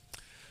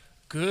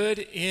Good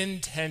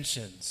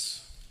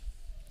intentions.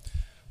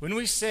 When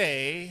we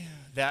say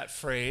that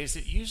phrase,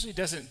 it usually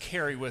doesn't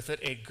carry with it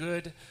a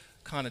good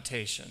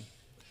connotation.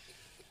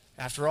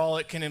 After all,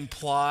 it can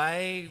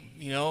imply,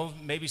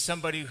 maybe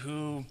somebody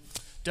who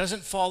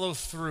doesn't follow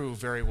through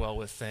very well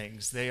with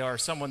things. They are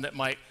someone that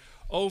might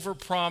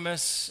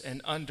overpromise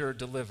and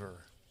underdeliver.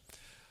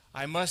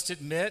 I must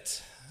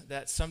admit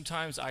that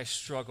sometimes I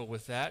struggle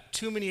with that.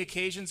 Too many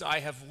occasions I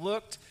have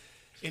looked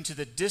into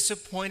the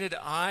disappointed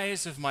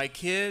eyes of my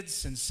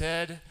kids and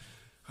said,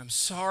 I'm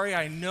sorry,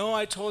 I know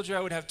I told you I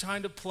would have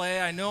time to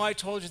play. I know I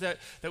told you that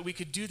we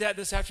could do that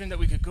this afternoon, that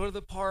we could go to the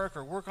park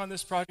or work on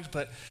this project,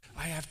 but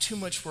I have too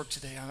much work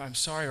today. I'm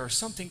sorry, or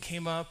something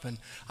came up, and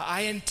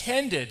I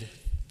intended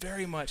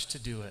very much to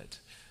do it,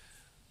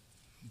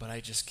 but I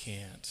just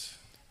can't.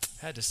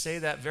 I had to say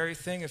that very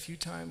thing a few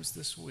times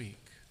this week.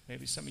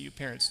 Maybe some of you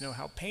parents know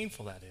how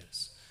painful that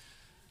is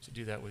to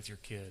do that with your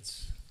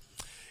kids.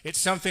 It's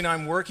something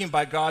I'm working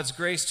by God's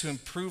grace to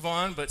improve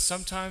on, but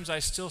sometimes I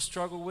still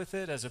struggle with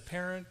it as a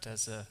parent,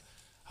 as a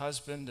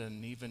husband,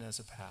 and even as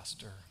a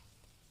pastor.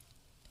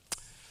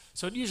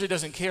 So it usually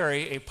doesn't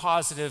carry a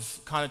positive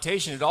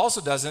connotation. It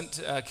also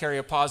doesn't carry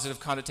a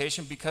positive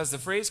connotation because the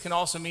phrase can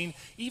also mean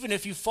even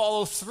if you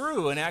follow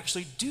through and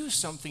actually do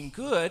something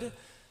good,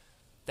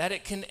 that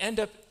it can end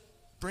up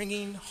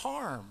bringing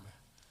harm.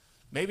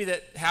 Maybe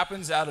that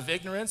happens out of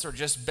ignorance or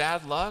just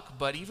bad luck,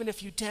 but even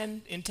if you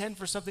intend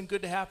for something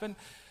good to happen,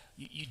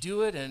 you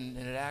do it and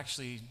it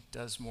actually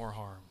does more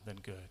harm than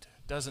good.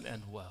 It doesn't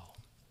end well.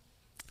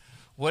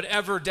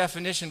 Whatever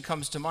definition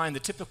comes to mind,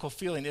 the typical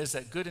feeling is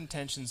that good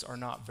intentions are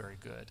not very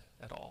good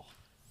at all.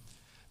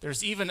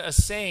 There's even a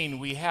saying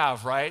we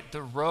have, right?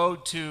 The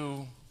road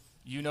to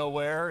you know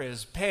where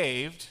is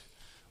paved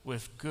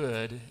with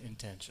good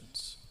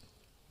intentions.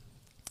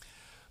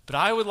 But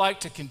I would like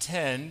to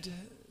contend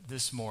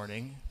this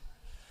morning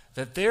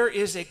that there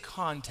is a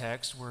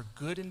context where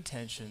good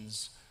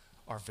intentions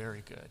are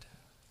very good.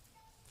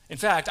 In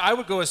fact, I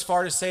would go as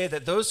far to say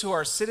that those who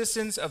are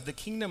citizens of the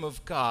kingdom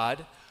of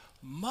God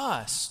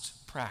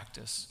must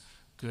practice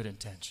good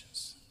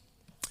intentions.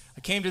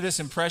 I came to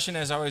this impression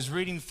as I was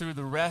reading through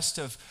the rest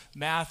of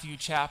Matthew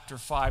chapter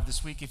 5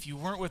 this week. If you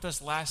weren't with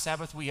us last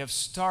Sabbath, we have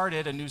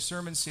started a new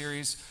sermon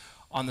series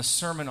on the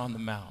Sermon on the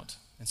Mount.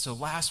 And so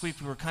last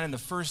week we were kind of in the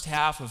first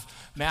half of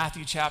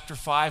Matthew chapter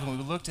 5, and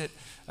we looked at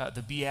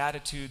the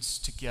Beatitudes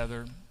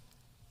together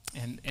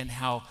and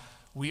how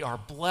we are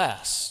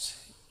blessed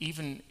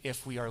even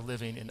if we are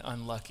living in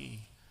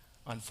unlucky,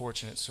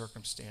 unfortunate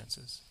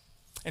circumstances.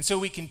 And so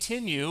we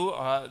continue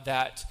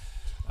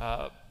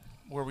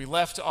where we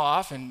left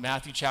off in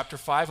Matthew chapter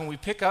 5, and we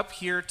pick up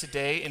here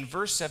today in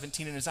verse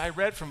 17. And as I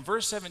read from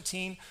verse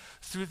 17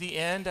 through the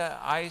end,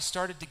 I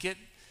started to get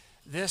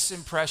this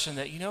impression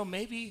that,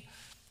 maybe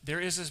there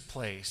is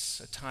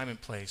a time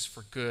and place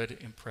for good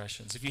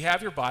impressions. If you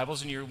have your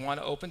Bibles and you want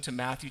to open to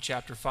Matthew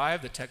chapter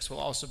 5, the text will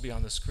also be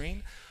on the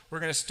screen. We're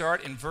going to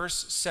start in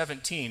verse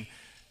 17,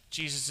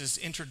 Jesus'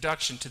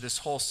 introduction to this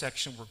whole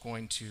section we're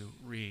going to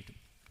read.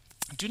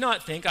 Do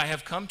not think I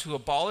have come to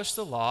abolish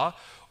the law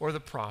or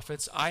the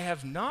prophets. I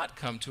have not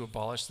come to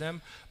abolish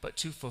them, but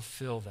to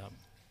fulfill them.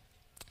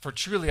 For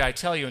truly I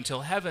tell you,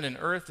 until heaven and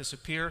earth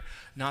disappear,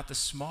 not the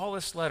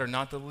smallest letter,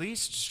 not the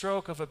least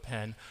stroke of a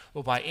pen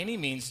will by any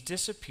means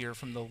disappear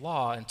from the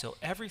law until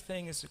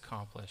everything is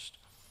accomplished.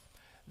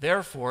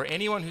 Therefore,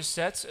 anyone who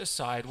sets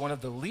aside one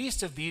of the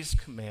least of these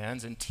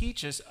commands and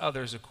teaches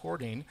others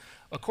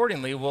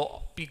accordingly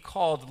will be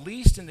called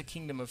least in the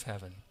kingdom of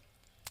heaven.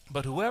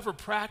 But whoever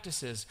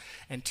practices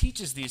and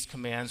teaches these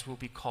commands will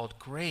be called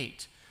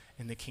great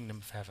in the kingdom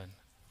of heaven.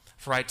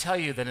 For I tell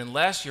you that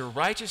unless your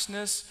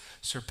righteousness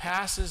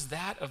surpasses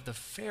that of the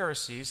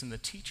Pharisees and the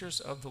teachers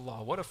of the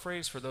law — what a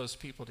phrase for those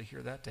people to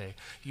hear that day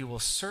 — you will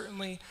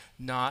certainly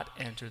not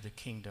enter the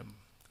kingdom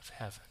of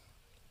heaven.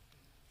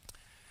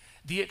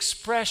 The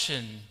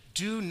expression,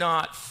 do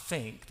not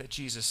think, that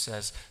Jesus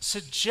says,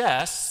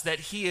 suggests that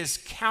he is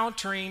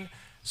countering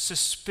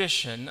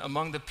suspicion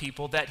among the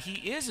people that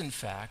he is, in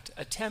fact,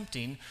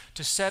 attempting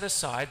to set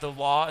aside the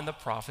law and the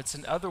prophets,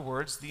 in other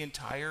words, the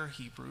entire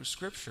Hebrew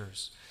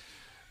Scriptures.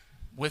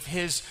 With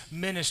his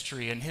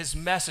ministry and his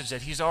message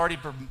that he's already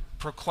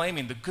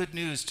proclaiming, the good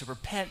news to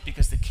repent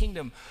because the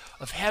kingdom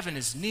of heaven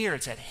is near,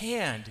 it's at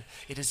hand,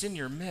 it is in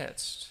your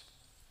midst.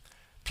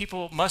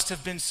 People must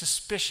have been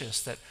suspicious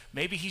that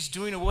maybe he's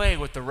doing away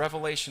with the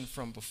revelation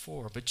from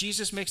before. But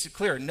Jesus makes it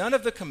clear, none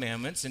of the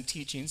commandments and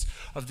teachings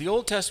of the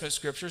Old Testament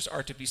scriptures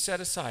are to be set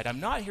aside.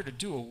 I'm not here to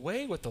do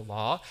away with the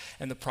law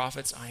and the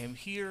prophets. I am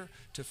here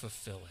to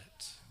fulfill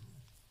it.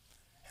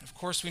 And of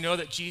course, we know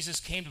that Jesus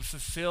came to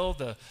fulfill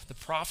the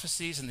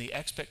prophecies and the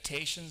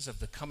expectations of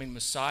the coming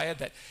Messiah,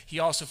 that he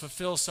also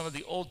fulfills some of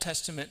the Old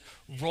Testament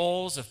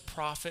roles of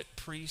prophet,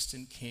 priest,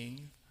 and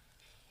king.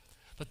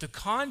 But the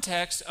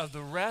context of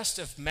the rest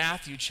of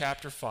Matthew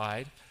chapter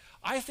 5,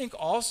 I think,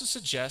 also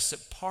suggests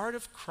that part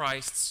of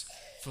Christ's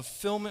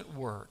fulfillment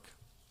work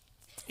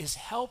is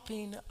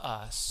helping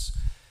us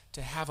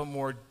to have a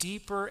more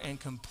deeper and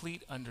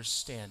complete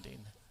understanding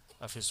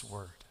of his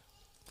word.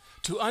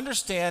 to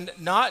understand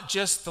not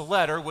just the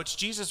letter, which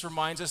Jesus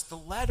reminds us the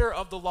letter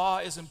of the law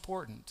is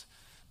important.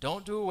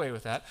 Don't do away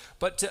with that.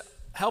 But to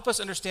help us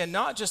understand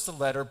not just the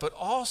letter, but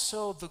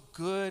also the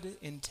good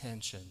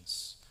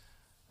intentions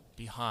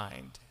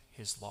behind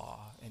his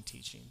law and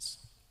teachings.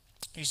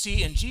 You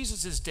see, in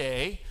Jesus'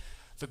 day,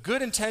 the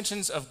good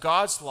intentions of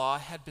God's law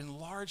had been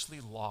largely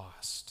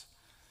lost.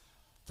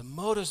 The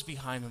motives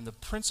behind them, the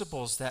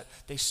principles that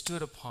they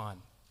stood upon.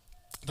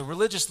 The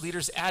religious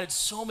leaders added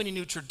so many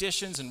new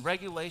traditions and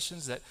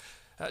regulations that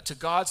to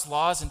God's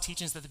laws and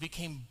teachings that they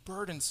became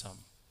burdensome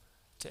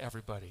to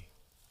everybody.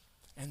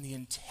 And the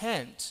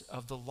intent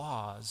of the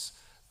laws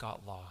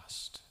got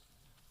lost.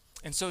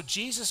 And so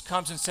Jesus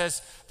comes and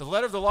says, the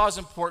letter of the law is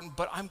important,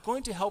 but I'm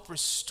going to help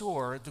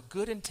restore the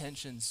good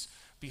intentions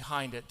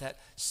behind it that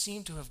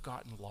seem to have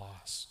gotten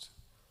lost.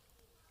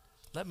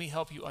 Let me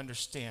help you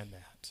understand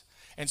that.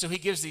 And so he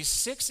gives these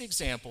 6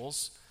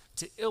 examples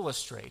to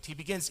illustrate. He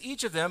begins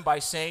each of them by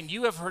saying,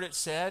 you have heard it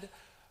said,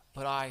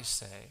 but I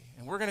say.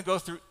 And we're going to go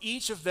through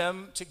each of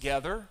them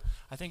together.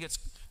 I think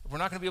we're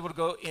not going to be able to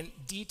go in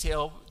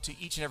detail to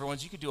each and every one.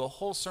 You could do a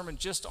whole sermon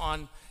just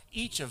on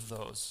each of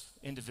those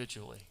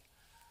individually.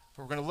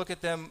 But we're going to look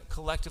at them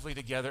collectively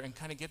together and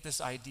kind of get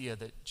this idea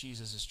that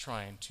Jesus is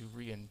trying to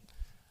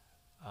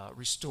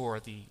restore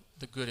the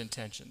good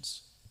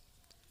intentions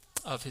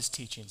of his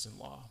teachings and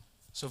law.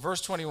 So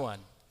verse 21,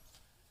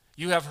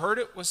 you have heard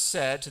it was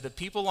said to the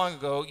people long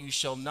ago, you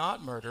shall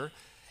not murder,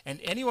 and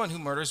anyone who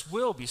murders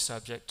will be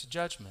subject to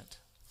judgment.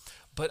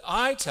 But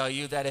I tell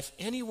you that if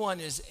anyone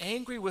is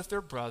angry with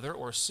their brother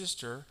or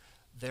sister,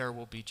 there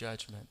will be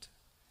judgment.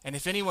 And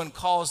if anyone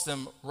calls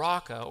them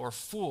Raka or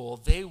fool,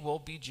 they will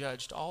be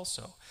judged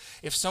also.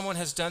 If someone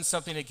has done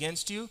something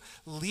against you,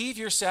 leave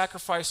your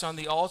sacrifice on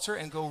the altar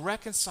and go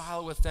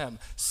reconcile with them.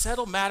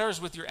 Settle matters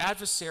with your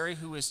adversary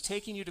who is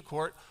taking you to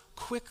court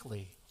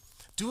quickly.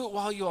 Do it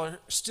while you are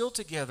still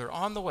together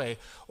on the way,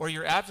 or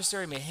your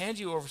adversary may hand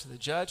you over to the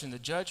judge, and the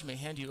judge may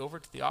hand you over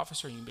to the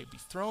officer, and you may be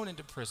thrown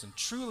into prison.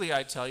 Truly,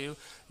 I tell you,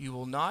 you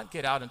will not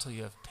get out until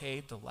you have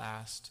paid the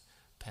last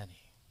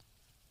penny.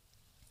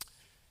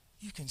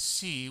 You can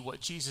see what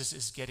Jesus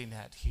is getting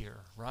at here,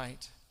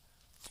 right?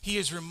 He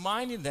is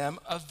reminding them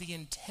of the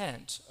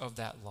intent of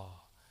that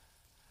law,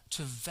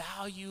 to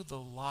value the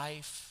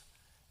life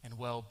and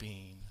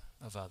well-being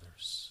of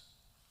others.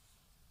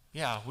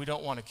 Yeah, we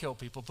don't want to kill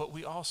people, but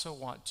we also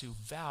want to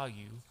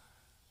value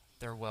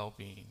their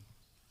well-being.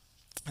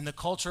 In the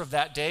culture of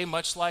that day,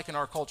 much like in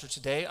our culture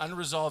today,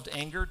 unresolved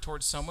anger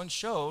towards someone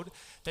showed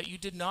that you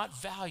did not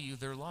value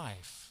their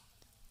life.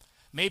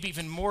 Maybe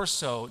even more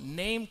so,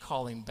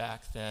 name-calling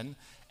back then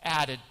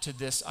added to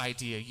this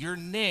idea. Your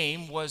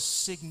name was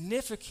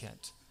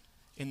significant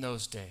in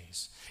those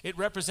days. It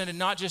represented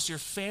not just your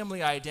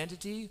family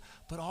identity,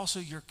 but also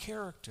your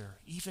character,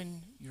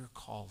 even your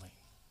calling.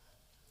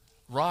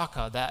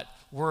 Raka, that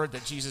word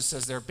that Jesus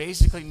says there,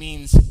 basically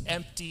means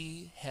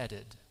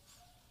empty-headed.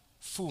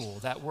 Fool,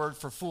 that word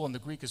for fool in the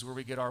Greek is where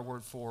we get our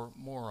word for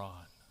moron.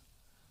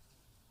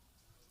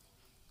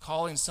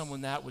 Calling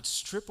someone that would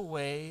strip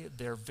away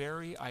their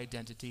very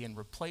identity and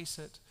replace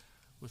it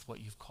with what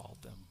you've called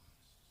them.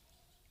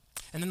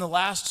 And then the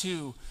last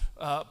 2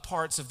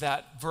 parts of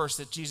that verse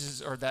that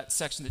Jesus, or that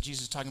section that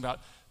Jesus is talking about,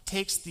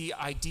 takes the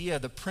idea,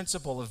 the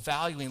principle of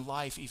valuing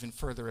life even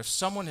further. If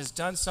someone has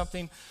done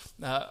something,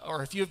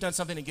 or if you have done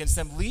something against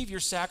them, leave your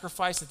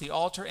sacrifice at the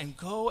altar and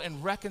go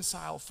and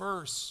reconcile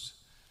first.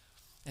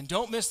 And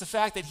don't miss the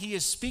fact that he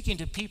is speaking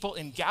to people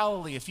in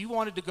Galilee. If you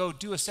wanted to go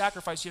do a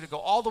sacrifice, you had to go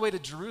all the way to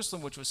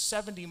Jerusalem, which was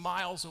 70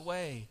 miles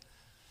away.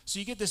 So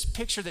you get this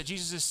picture that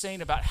Jesus is saying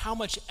about how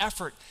much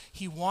effort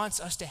he wants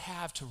us to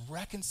have to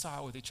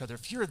reconcile with each other.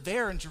 If you're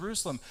there in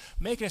Jerusalem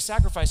making a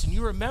sacrifice and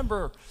you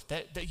remember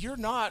that you're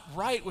not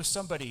right with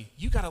somebody,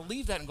 you got to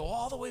leave that and go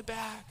all the way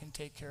back and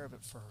take care of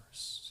it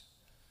first.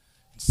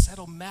 And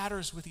settle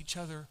matters with each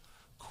other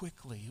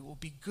quickly. It will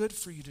be good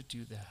for you to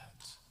do that.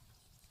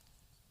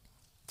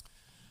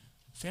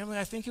 Family,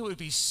 I think it would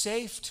be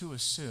safe to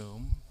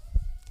assume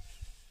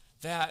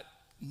that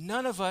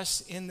none of us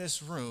in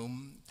this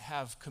room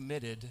have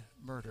committed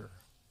murder.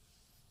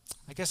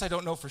 I guess I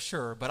don't know for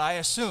sure, but I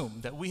assume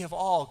that we have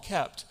all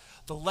kept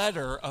the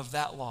letter of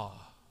that law.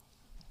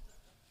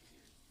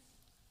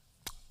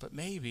 But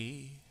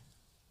maybe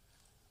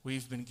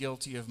we've been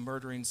guilty of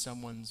murdering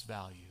someone's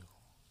value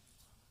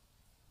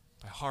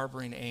by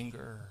harboring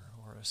anger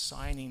or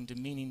assigning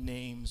demeaning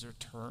names or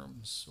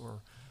terms,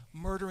 or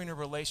murdering a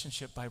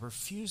relationship by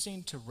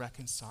refusing to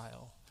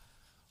reconcile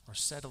or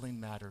settling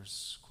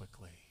matters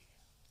quickly.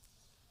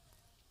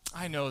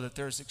 I know that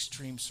there's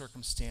extreme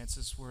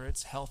circumstances where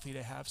it's healthy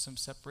to have some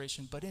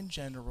separation, but in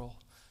general,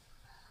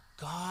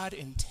 God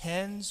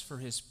intends for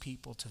his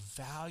people to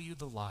value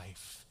the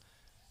life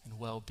and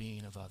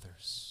well-being of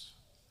others,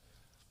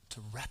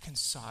 to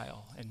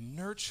reconcile and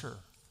nurture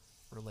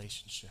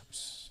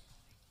relationships.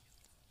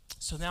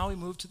 So now we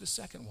move to the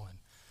second one.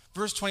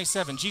 Verse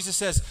 27, Jesus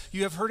says,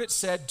 you have heard it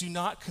said, do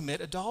not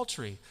commit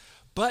adultery.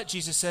 But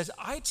Jesus says,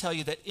 I tell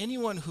you that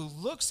anyone who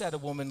looks at a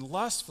woman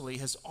lustfully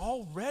has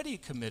already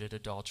committed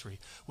adultery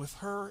with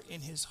her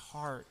in his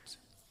heart.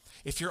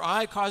 If your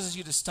eye causes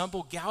you to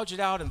stumble, gouge it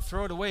out and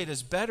throw it away. It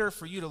is better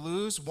for you to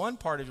lose one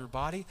part of your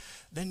body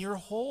than your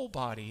whole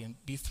body and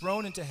be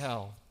thrown into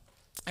hell.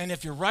 And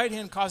if your right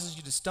hand causes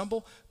you to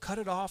stumble, cut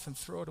it off and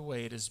throw it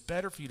away. It is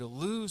better for you to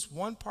lose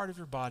one part of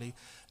your body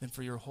than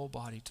for your whole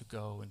body to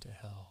go into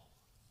hell.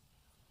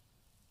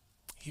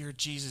 Here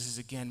Jesus is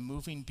again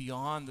moving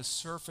beyond the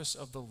surface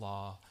of the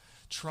law,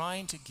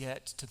 trying to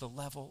get to the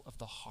level of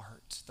the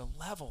heart, the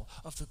level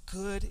of the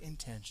good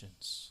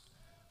intentions.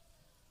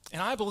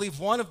 And I believe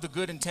one of the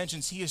good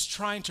intentions he is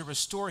trying to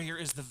restore here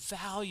is the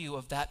value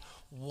of that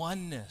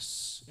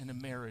oneness in a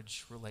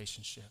marriage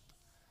relationship.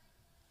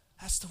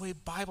 That's the way the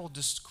Bible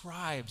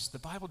describes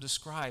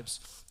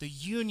the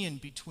union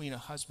between a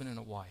husband and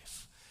a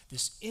wife.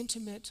 This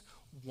intimate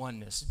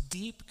oneness,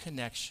 deep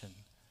connection,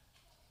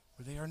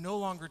 where they are no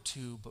longer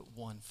two but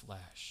one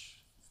flesh.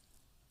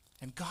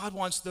 And God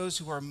wants those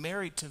who are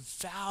married to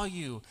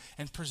value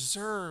and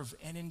preserve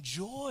and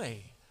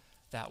enjoy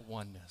that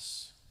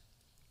oneness.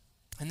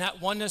 And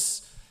that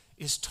oneness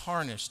is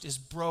tarnished, is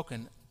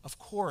broken, of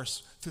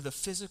course, through the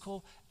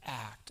physical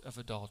act of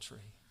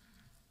adultery.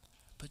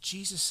 But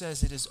Jesus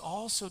says it is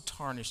also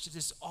tarnished, it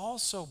is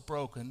also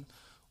broken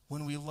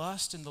when we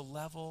lust in the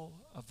level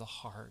of the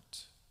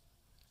heart.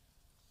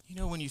 You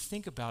know, when you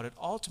think about it,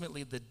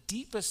 ultimately the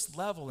deepest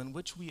level in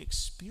which we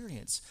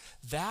experience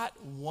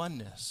that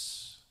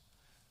oneness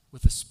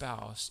with a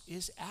spouse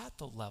is at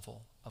the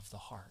level of the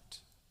heart.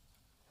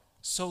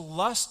 So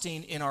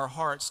lusting in our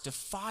hearts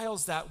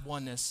defiles that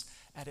oneness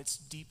at its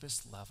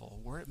deepest level,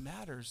 where it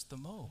matters the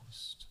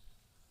most.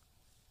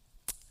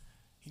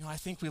 You know, I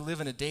think we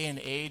live in a day and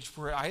age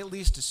where I at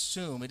least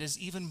assume it is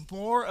even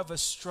more of a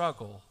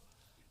struggle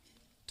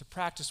to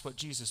practice what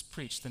Jesus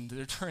preached than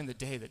during the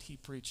day that he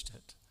preached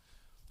it.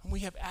 And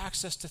we have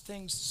access to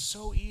things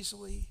so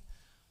easily,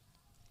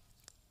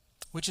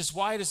 which is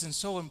why it is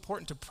so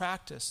important to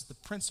practice the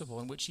principle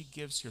in which he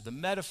gives here, the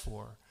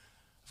metaphor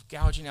of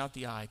gouging out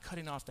the eye,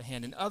 cutting off the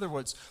hand. In other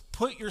words,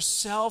 put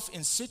yourself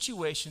in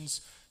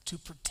situations to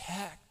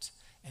protect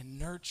and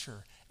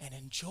nurture and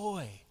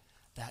enjoy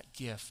that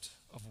gift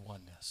of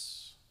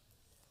oneness.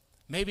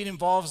 Maybe it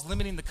involves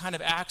limiting the kind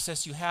of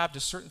access you have to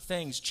certain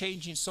things,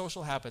 changing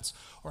social habits,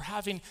 or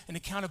having an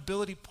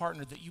accountability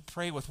partner that you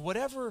pray with.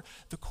 Whatever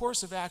the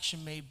course of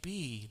action may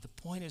be, the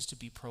point is to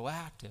be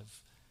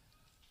proactive,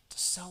 to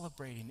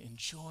celebrating,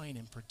 enjoying,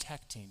 and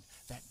protecting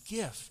that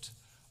gift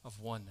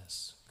of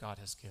oneness God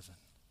has given.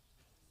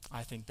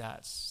 I think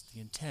that's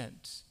the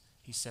intent,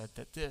 he said,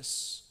 that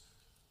this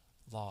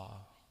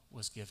law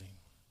was giving.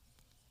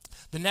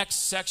 The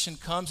next section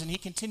comes, and he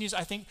continues,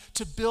 I think,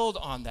 to build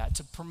on that,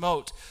 to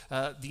promote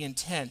the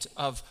intent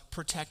of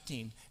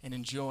protecting and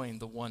enjoying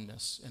the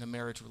oneness in a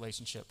marriage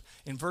relationship.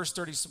 In verse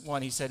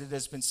 31, he said, "It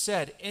has been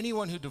said,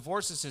 anyone who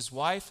divorces his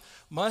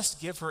wife must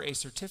give her a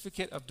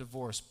certificate of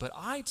divorce. But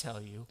I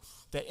tell you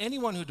that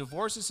anyone who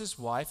divorces his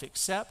wife,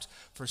 except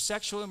for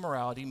sexual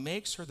immorality,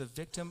 makes her the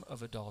victim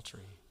of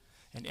adultery.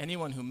 And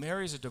anyone who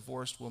marries a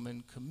divorced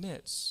woman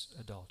commits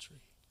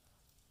adultery."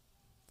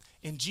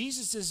 In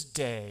Jesus'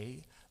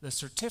 day, the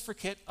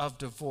certificate of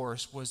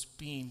divorce was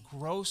being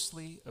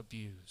grossly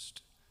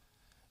abused.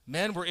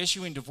 Men were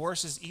issuing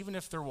divorces even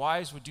if their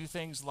wives would do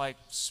things like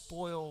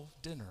spoil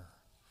dinner.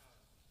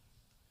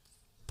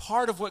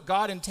 Part of what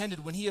God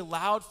intended when he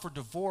allowed for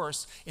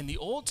divorce in the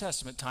Old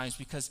Testament times,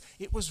 because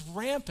it was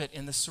rampant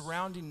in the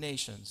surrounding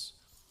nations,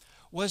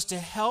 was to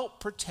help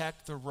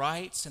protect the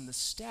rights and the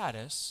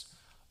status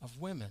of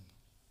women.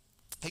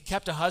 It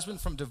kept a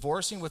husband from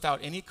divorcing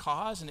without any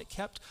cause, and it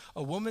kept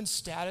a woman's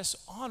status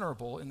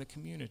honorable in the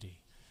community.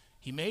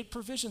 He made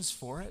provisions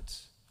for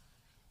it,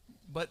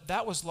 but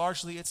that was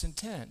largely its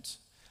intent.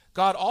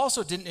 God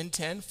also didn't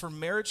intend for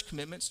marriage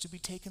commitments to be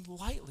taken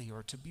lightly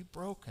or to be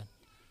broken.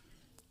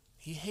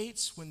 He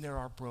hates when there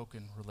are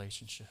broken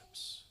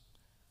relationships.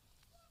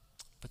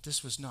 But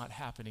this was not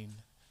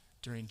happening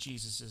during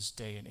Jesus'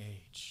 day and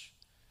age.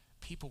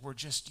 People were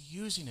just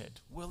using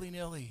it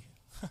willy-nilly.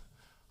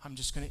 I'm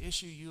just going to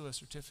issue you a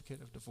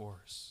certificate of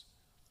divorce.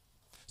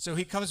 So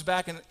he comes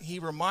back and he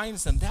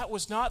reminds them that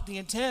was not the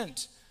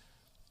intent.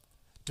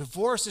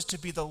 Divorce is to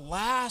be the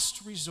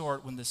last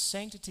resort when the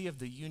sanctity of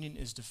the union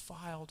is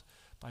defiled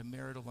by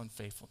marital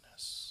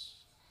unfaithfulness.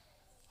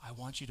 I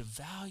want you to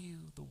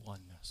value the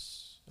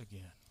oneness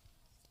again.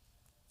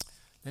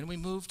 Then we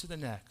move to the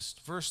next.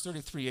 Verse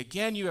 33,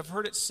 "Again, you have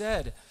heard it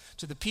said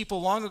to the people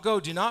long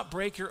ago, do not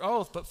break your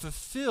oath, but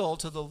fulfill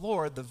to the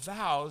Lord the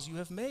vows you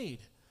have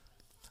made.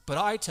 But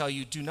I tell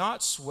you, do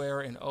not swear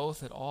an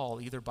oath at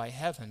all, either by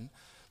heaven,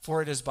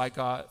 for it is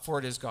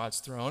God's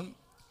throne,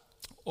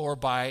 or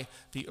by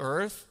the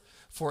earth,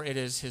 for it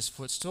is his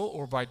footstool,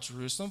 or by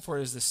Jerusalem, for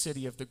it is the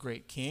city of the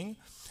great king.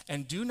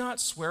 And do not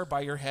swear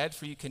by your head,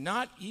 for you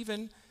cannot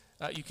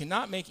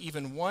make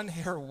even one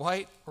hair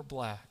white or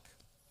black.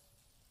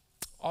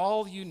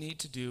 All you need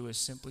to do is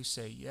simply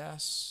say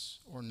yes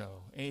or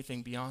no.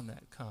 Anything beyond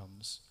that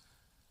comes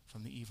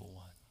from the evil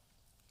one."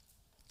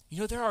 You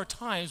know, there are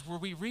times where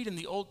we read in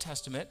the Old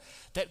Testament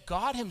that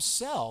God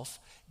himself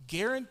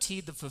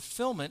guaranteed the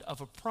fulfillment of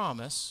a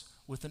promise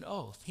with an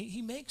oath.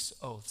 He makes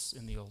oaths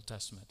in the Old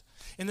Testament.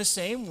 In the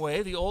same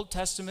way, the Old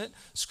Testament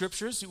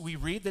scriptures, we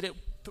read that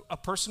a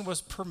person was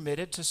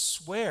permitted to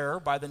swear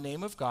by the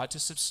name of God to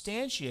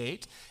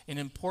substantiate an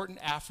important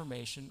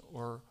affirmation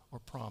or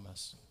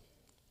promise.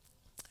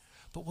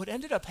 But what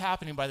ended up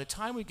happening by the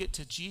time we get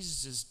to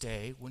Jesus'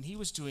 day, when he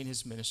was doing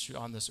his ministry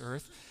on this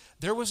earth,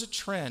 there was a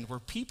trend where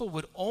people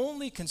would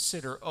only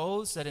consider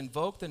oaths that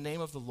invoke the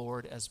name of the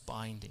Lord as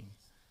binding.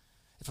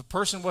 If a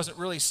person wasn't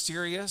really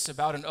serious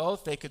about an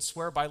oath, they could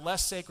swear by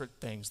less sacred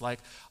things, like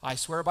I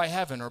swear by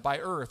heaven or by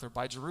earth or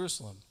by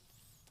Jerusalem.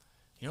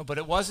 You know, but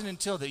it wasn't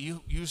until that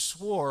you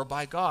swore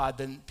by God,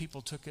 then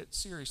people took it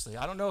seriously.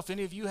 I don't know if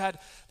any of you had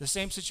the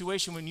same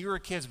situation when you were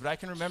kids, but I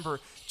can remember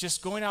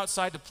just going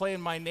outside to play in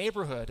my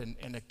neighborhood,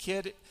 and a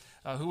kid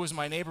who was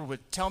my neighbor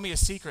would tell me a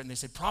secret, and they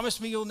said, promise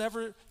me you'll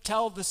never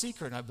tell the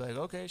secret. And I'd be like,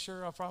 okay,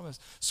 sure, I'll promise.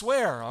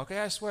 Swear, okay,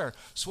 I swear.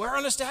 Swear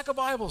on a stack of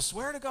Bibles,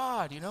 swear to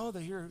God, you know,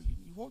 that you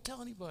won't tell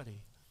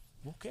anybody.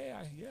 Okay,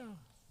 yeah.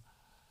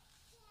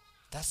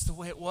 That's the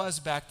way it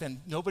was back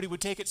then. Nobody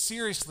would take it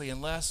seriously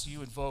unless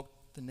you invoked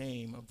the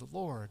name of the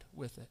Lord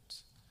with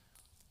it.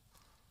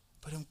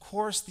 But of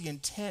course, the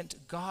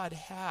intent God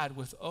had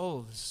with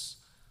oaths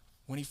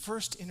when he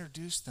first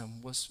introduced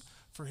them was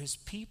for his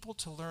people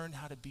to learn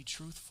how to be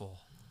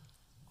truthful,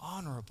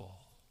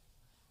 honorable.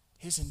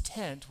 His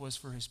intent was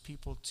for his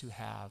people to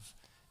have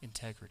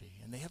integrity,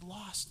 and they had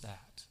lost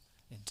that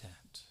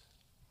intent.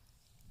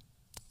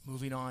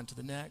 Moving on to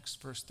the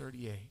next, verse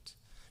 38.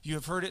 You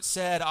have heard it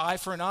said, eye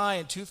for an eye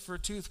and tooth for a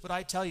tooth, but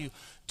I tell you,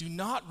 do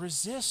not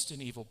resist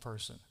an evil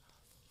person.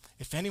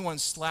 If anyone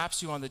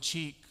slaps you on the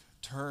cheek,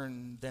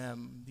 turn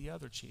them the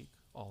other cheek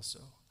also.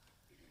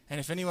 And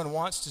if anyone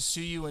wants to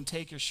sue you and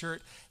take your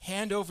shirt,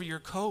 hand over your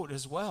coat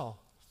as well.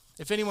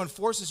 If anyone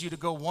forces you to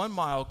go 1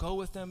 mile, go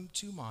with them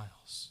 2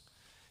 miles.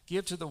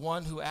 Give to the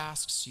one who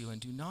asks you,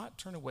 and do not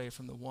turn away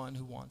from the one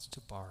who wants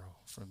to borrow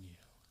from you.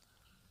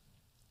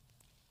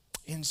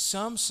 In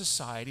some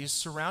societies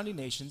surrounding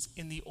nations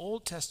in the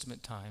Old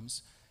Testament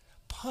times,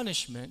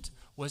 punishment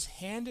was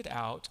handed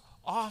out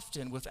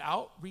often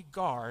without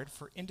regard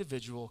for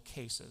individual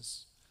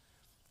cases.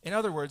 In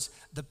other words,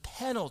 the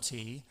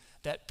penalty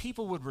that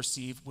people would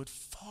receive would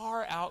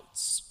far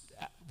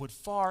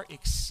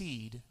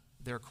exceed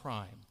their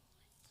crime.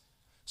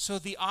 So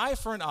the eye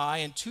for an eye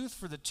and tooth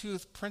for the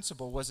tooth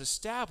principle was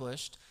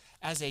established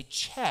as a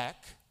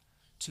check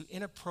to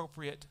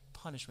inappropriate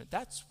punishment.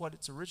 That's what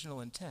its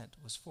original intent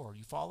was for.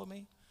 You follow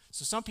me?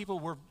 So some people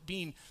were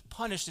being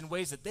punished in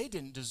ways that they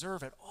didn't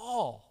deserve at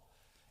all.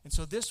 And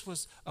so this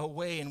was a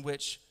way in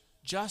which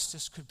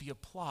justice could be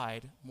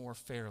applied more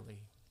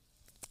fairly.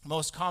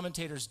 Most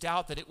commentators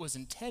doubt that it was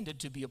intended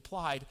to be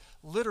applied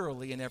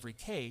literally in every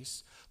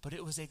case, but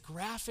it was a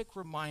graphic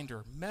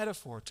reminder,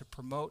 metaphor to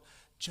promote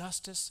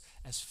justice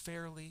as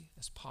fairly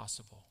as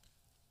possible.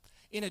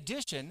 In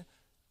addition,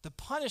 the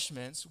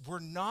punishments were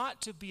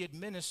not to be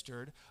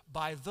administered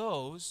by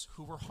those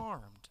who were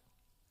harmed.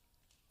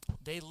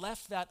 They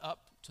left that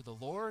up to the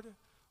Lord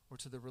or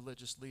to the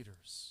religious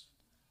leaders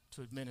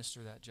to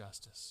administer that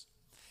justice.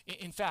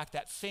 In fact,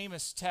 that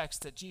famous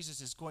text that Jesus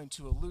is going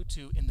to allude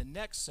to in the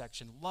next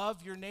section,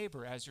 love your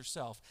neighbor as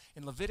yourself,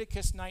 in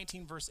Leviticus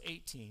 19, verse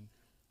 18,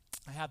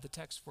 I have the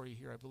text for you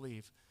here, I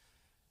believe.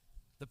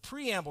 The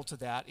preamble to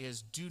that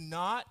is, do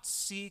not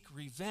seek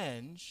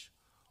revenge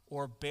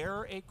or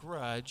bear a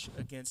grudge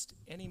against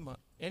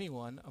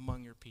anyone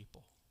among your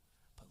people,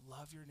 but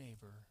love your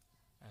neighbor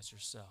as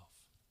yourself.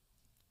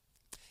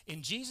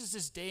 In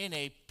Jesus' day and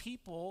age,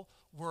 people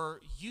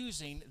were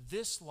using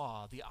this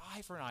law, the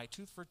eye for an eye,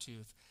 tooth for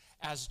tooth,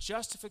 as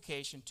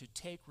justification to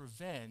take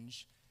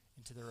revenge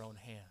into their own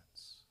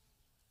hands.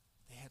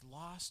 They had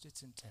lost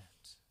its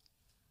intent.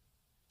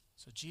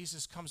 So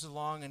Jesus comes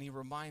along and he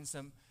reminds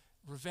them,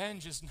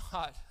 revenge is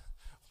not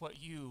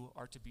what you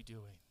are to be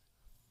doing.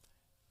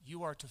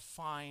 You are to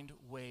find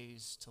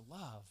ways to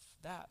love.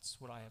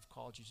 That's what I have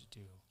called you to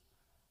do.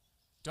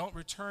 Don't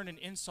return an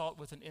insult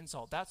with an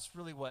insult. That's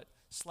really what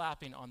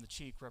slapping on the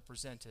cheek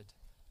represented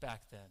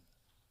back then.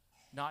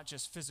 Not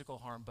just physical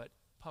harm, but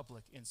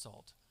public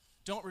insult.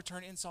 Don't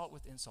return insult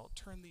with insult.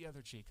 Turn the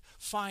other cheek.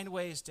 Find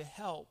ways to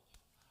help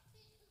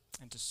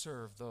and to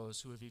serve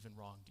those who have even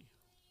wronged you.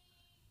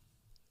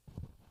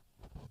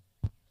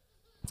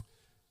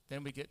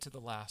 Then we get to the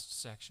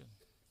last section,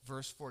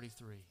 verse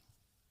 43.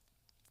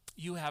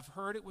 You have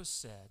heard it was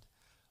said,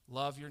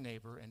 love your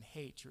neighbor and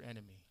hate your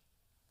enemy.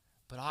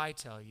 But I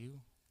tell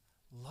you,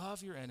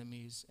 love your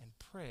enemies and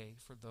pray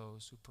for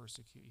those who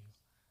persecute you,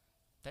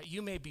 that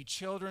you may be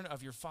children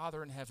of your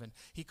Father in heaven.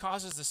 He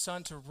causes the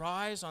sun to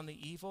rise on the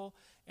evil,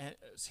 and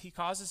he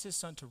causes his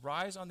sun to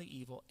rise on the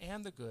evil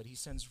and the good. He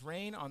sends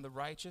rain on the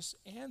righteous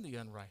and the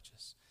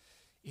unrighteous.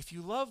 If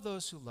you love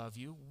those who love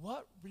you,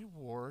 what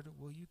reward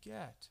will you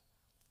get?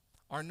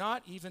 Are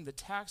not even the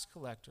tax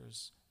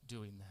collectors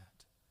doing that?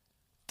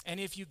 And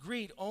if you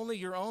greet only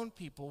your own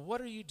people,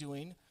 what are you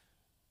doing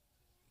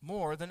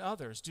more than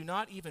others. Do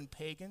not even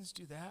pagans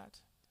do that?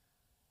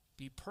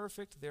 Be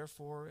perfect,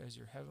 therefore, as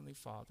your heavenly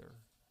Father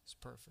is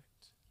perfect.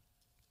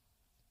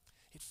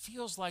 It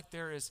feels like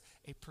there is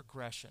a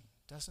progression,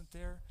 doesn't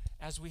there?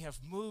 As we have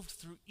moved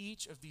through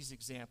each of these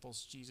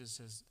examples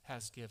Jesus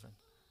has given.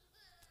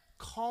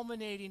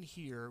 Culminating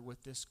here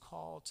with this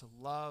call to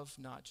love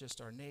not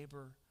just our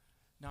neighbor,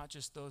 not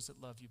just those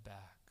that love you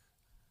back,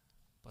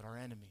 but our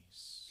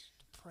enemies.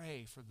 To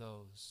pray for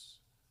those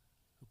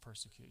who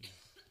persecute you.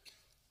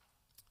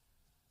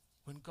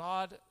 When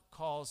God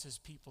calls his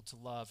people to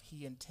love,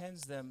 he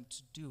intends them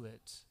to do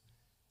it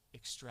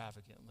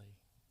extravagantly,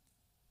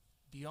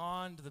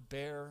 beyond the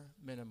bare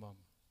minimum,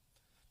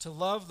 to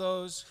love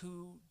those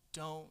who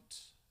don't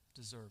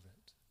deserve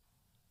it.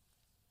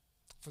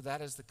 For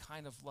that is the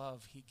kind of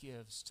love he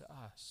gives to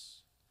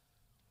us.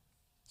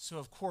 So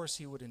of course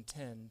he would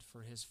intend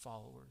for his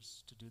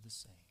followers to do the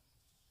same.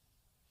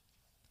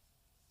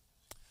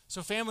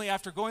 So family,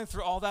 after going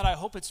through all that, I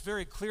hope it's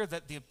very clear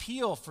that the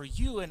appeal for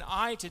you and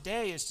I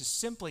today is to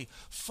simply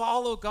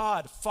follow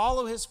God,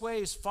 follow his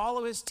ways,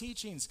 follow his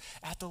teachings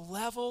at the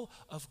level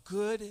of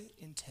good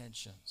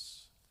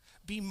intentions.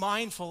 Be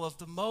mindful of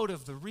the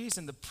motive, the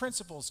reason, the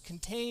principles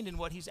contained in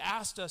what he's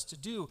asked us to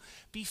do.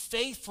 Be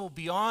faithful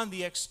beyond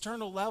the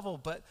external level,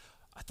 but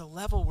at the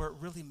level where it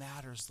really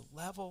matters, the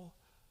level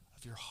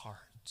of your heart.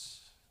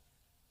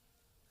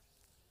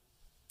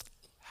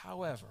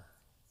 However,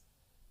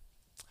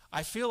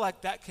 I feel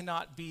like that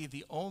cannot be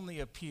the only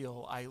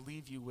appeal I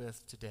leave you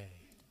with today.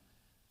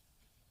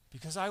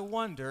 Because I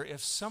wonder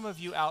if some of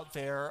you out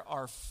there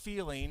are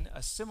feeling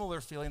a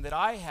similar feeling that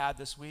I had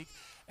this week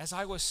as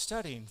I was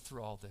studying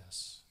through all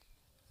this.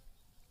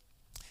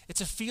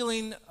 It's a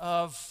feeling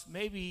of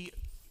maybe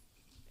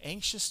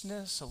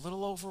anxiousness, a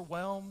little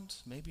overwhelmed,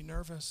 maybe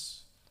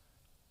nervous.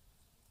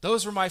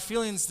 Those were my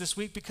feelings this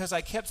week because I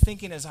kept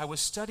thinking as I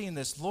was studying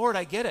this, Lord,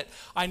 I get it.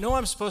 I know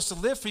I'm supposed to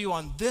live for you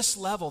on this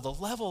level, the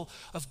level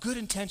of good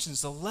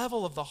intentions, the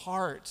level of the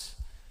heart.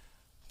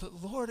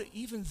 But Lord,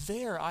 even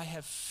there I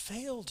have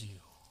failed you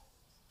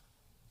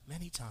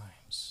many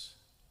times.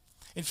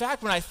 In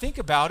fact, when I think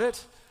about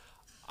it,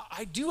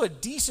 I do a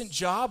decent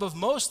job of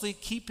mostly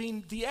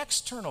keeping the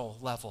external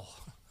level,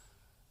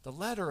 the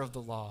letter of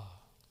the law.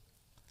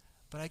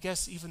 But I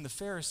guess even the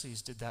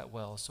Pharisees did that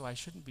well, so I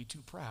shouldn't be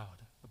too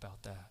proud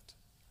about that.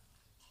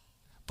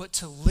 But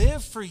to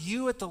live for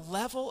you at the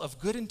level of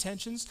good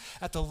intentions,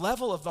 at the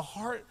level of the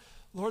heart,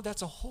 Lord,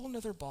 that's a whole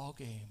nother ball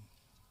game.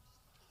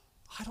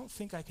 I don't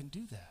think I can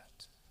do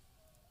that.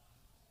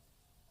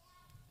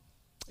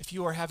 If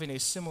you are having a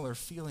similar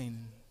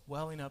feeling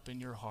welling up in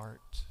your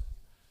heart,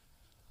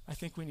 I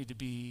think we need to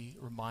be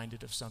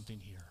reminded of something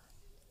here.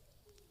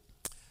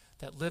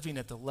 That living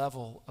at the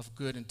level of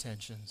good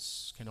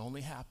intentions can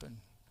only happen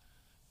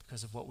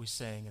because of what we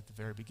sang at the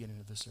very beginning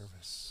of the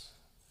service.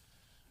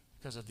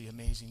 Because of the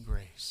amazing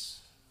grace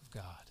of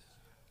God.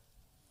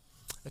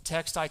 A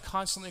text I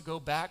constantly go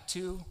back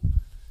to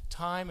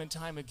time and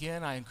time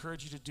again, I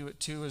encourage you to do it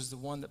too, is the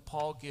one that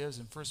Paul gives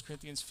in 1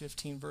 Corinthians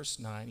 15, verse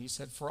 9. He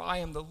said, "For I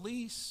am the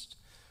least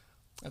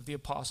of the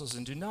apostles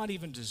and do not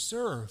even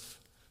deserve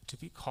to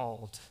be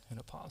called an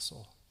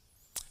apostle,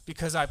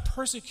 because I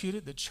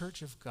persecuted the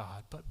church of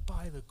God, but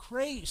by the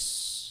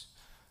grace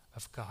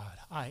of God,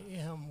 I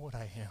am what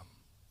I am.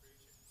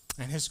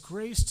 And his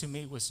grace to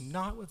me was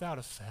not without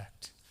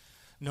effect.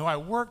 No, I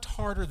worked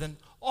harder than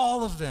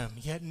all of them,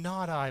 yet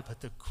not I,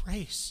 but the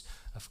grace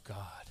of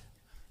God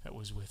that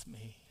was with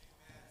me."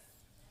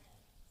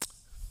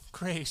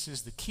 Grace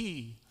is the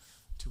key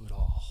to it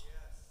all.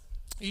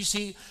 You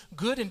see,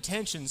 good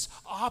intentions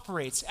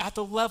operates at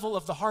the level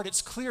of the heart.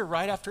 It's clear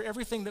right after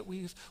everything that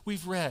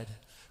we've read.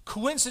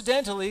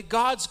 Coincidentally,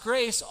 God's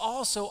grace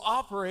also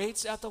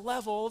operates at the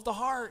level of the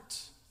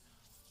heart.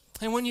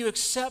 And when you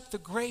accept the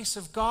grace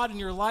of God in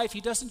your life,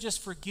 he doesn't just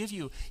forgive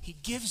you, he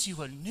gives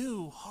you a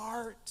new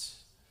heart.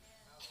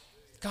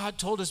 God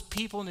told his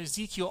people in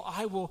Ezekiel,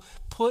 "I will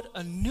put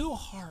a new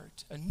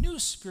heart, a new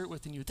spirit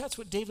within you." That's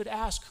what David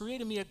asked,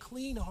 "Create in me a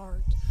clean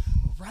heart,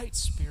 a right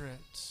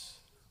spirit."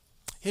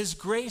 His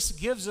grace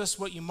gives us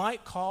what you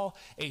might call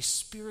a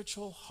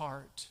spiritual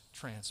heart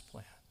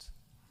transplant.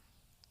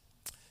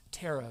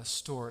 Tara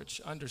Storch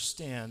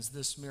understands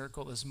this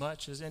miracle as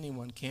much as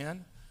anyone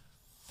can.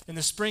 In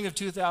the spring of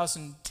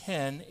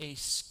 2010, a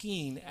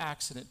skiing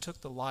accident took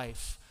the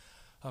life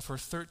of her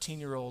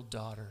 13-year-old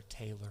daughter,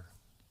 Taylor.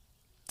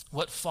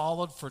 What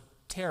followed for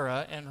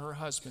Tara and her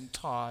husband,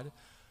 Todd,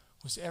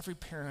 was every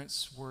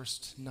parent's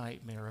worst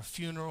nightmare: a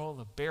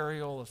funeral, a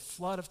burial, a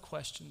flood of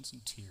questions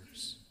and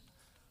tears.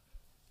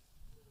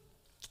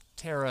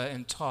 Tara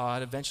and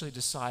Todd eventually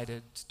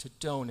decided to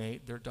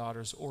donate their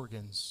daughter's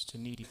organs to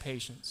needy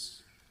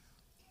patients.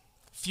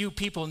 Few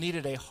people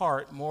needed a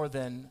heart more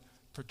than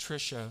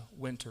Patricia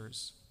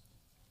Winters.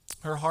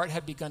 Her heart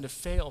had begun to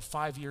fail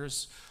 5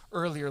 years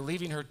earlier,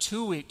 leaving her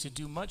too weak to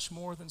do much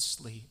more than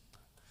sleep.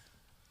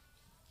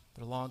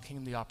 But along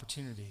came the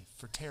opportunity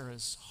for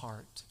Tara's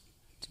heart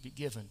to be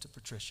given to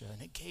Patricia,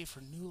 and it gave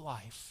her new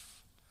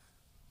life.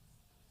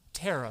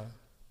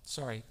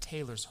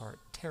 Taylor's heart,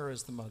 Tara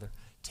is the mother.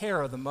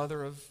 Tara, the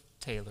mother of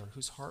Taylor,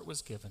 whose heart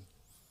was given,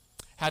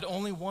 had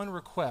only one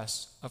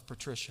request of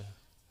Patricia.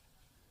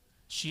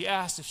 She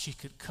asked if she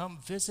could come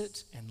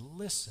visit and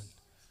listen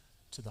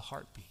to the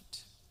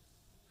heartbeat.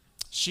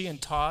 She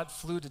and Todd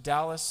flew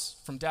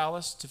from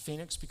Dallas to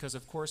Phoenix because,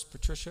 of course,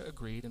 Patricia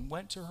agreed and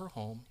went to her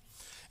home.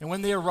 And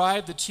when they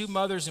arrived, the two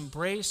mothers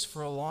embraced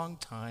for a long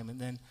time, and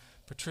then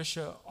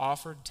Patricia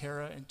offered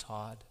Tara and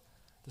Todd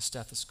the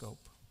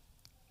stethoscope.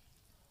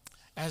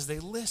 As they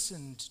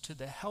listened to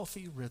the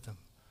healthy rhythm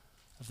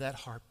of that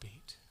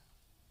heartbeat,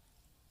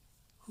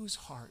 whose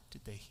heart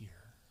did they hear?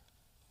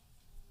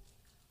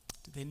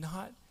 Did they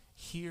not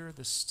hear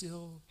the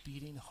still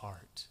beating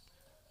heart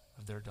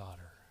of their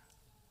daughter?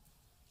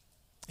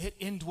 It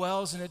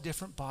indwells in a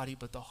different body,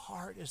 but the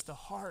heart is the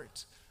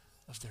heart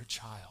of their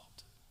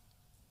child.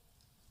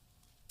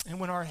 And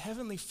when our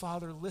Heavenly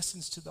Father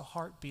listens to the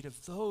heartbeat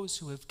of those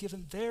who have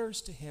given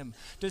theirs to Him,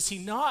 does He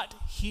not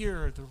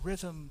hear the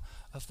rhythm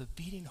of the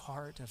beating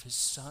heart of His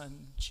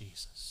Son,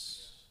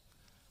 Jesus?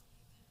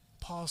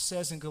 Paul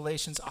says in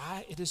Galatians,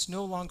 it is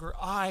no longer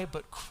I,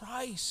 but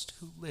Christ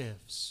who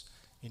lives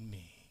in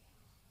me.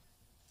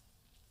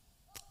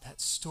 That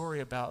story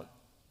about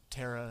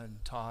Tara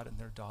and Todd and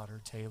their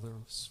daughter Taylor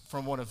was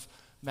from one of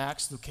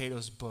Max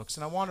Lucado's books.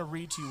 And I want to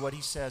read to you what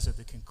he says at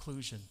the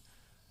conclusion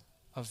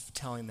of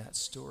telling that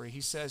story.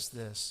 He says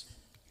this: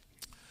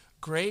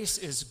 grace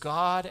is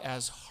God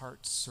as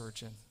heart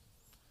surgeon,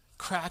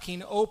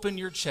 cracking open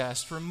your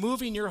chest,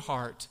 removing your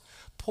heart,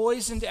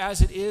 poisoned as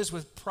it is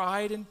with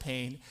pride and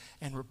pain,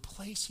 and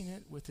replacing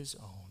it with His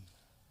own.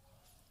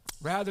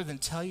 Rather than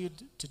tell you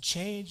to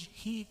change,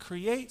 He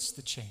creates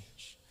the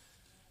change.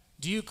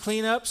 Do you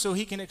clean up so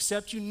He can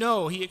accept you?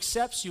 No, He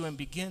accepts you and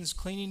begins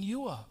cleaning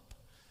you up.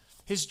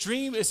 His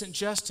dream isn't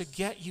just to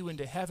get you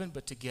into heaven,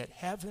 but to get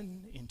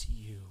heaven into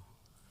you.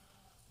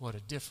 What a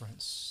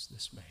difference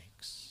this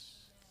makes.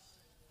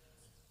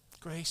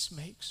 Grace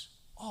makes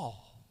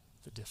all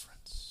the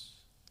difference.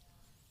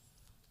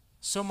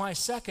 So my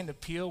second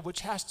appeal,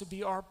 which has to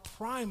be our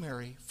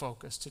primary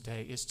focus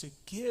today, is to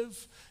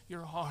give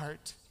your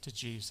heart to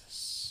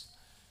Jesus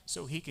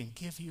so He can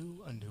give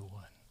you a new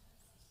one.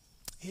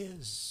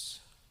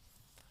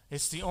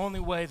 It's the only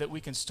way that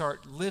we can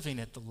start living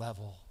at the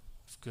level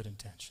of good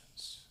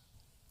intentions.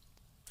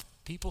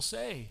 People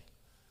say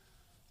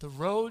the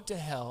road to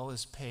hell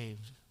is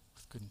paved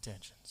with good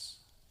intentions.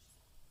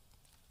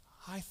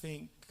 I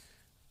think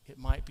it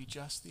might be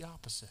just the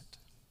opposite.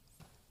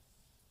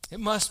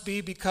 It must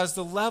be because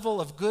the level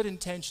of good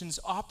intentions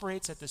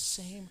operates at the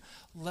same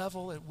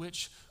level at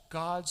which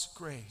God's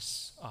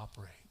grace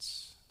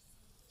operates.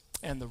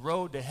 And the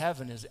road to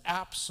heaven is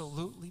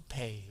absolutely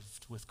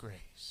paved with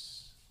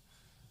grace.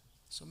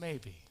 So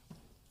maybe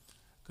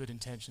good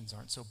intentions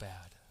aren't so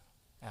bad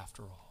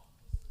after all.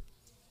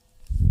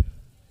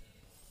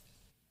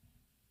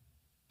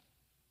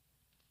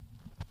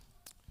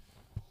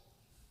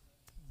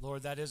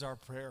 Lord, that is our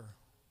prayer,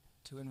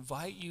 to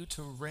invite You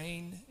to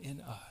reign in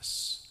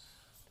us.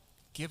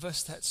 Give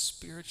us that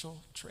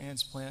spiritual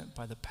transplant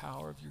by the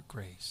power of Your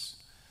grace,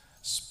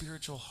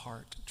 spiritual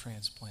heart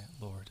transplant,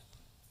 Lord.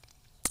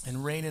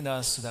 And reign in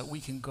us so that we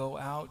can go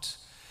out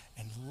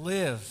and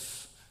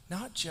live,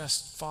 not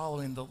just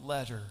following the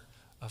letter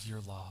of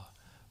Your law,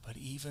 but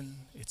even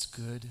its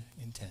good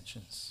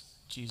intentions.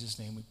 In Jesus'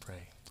 name we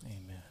pray.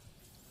 Amen.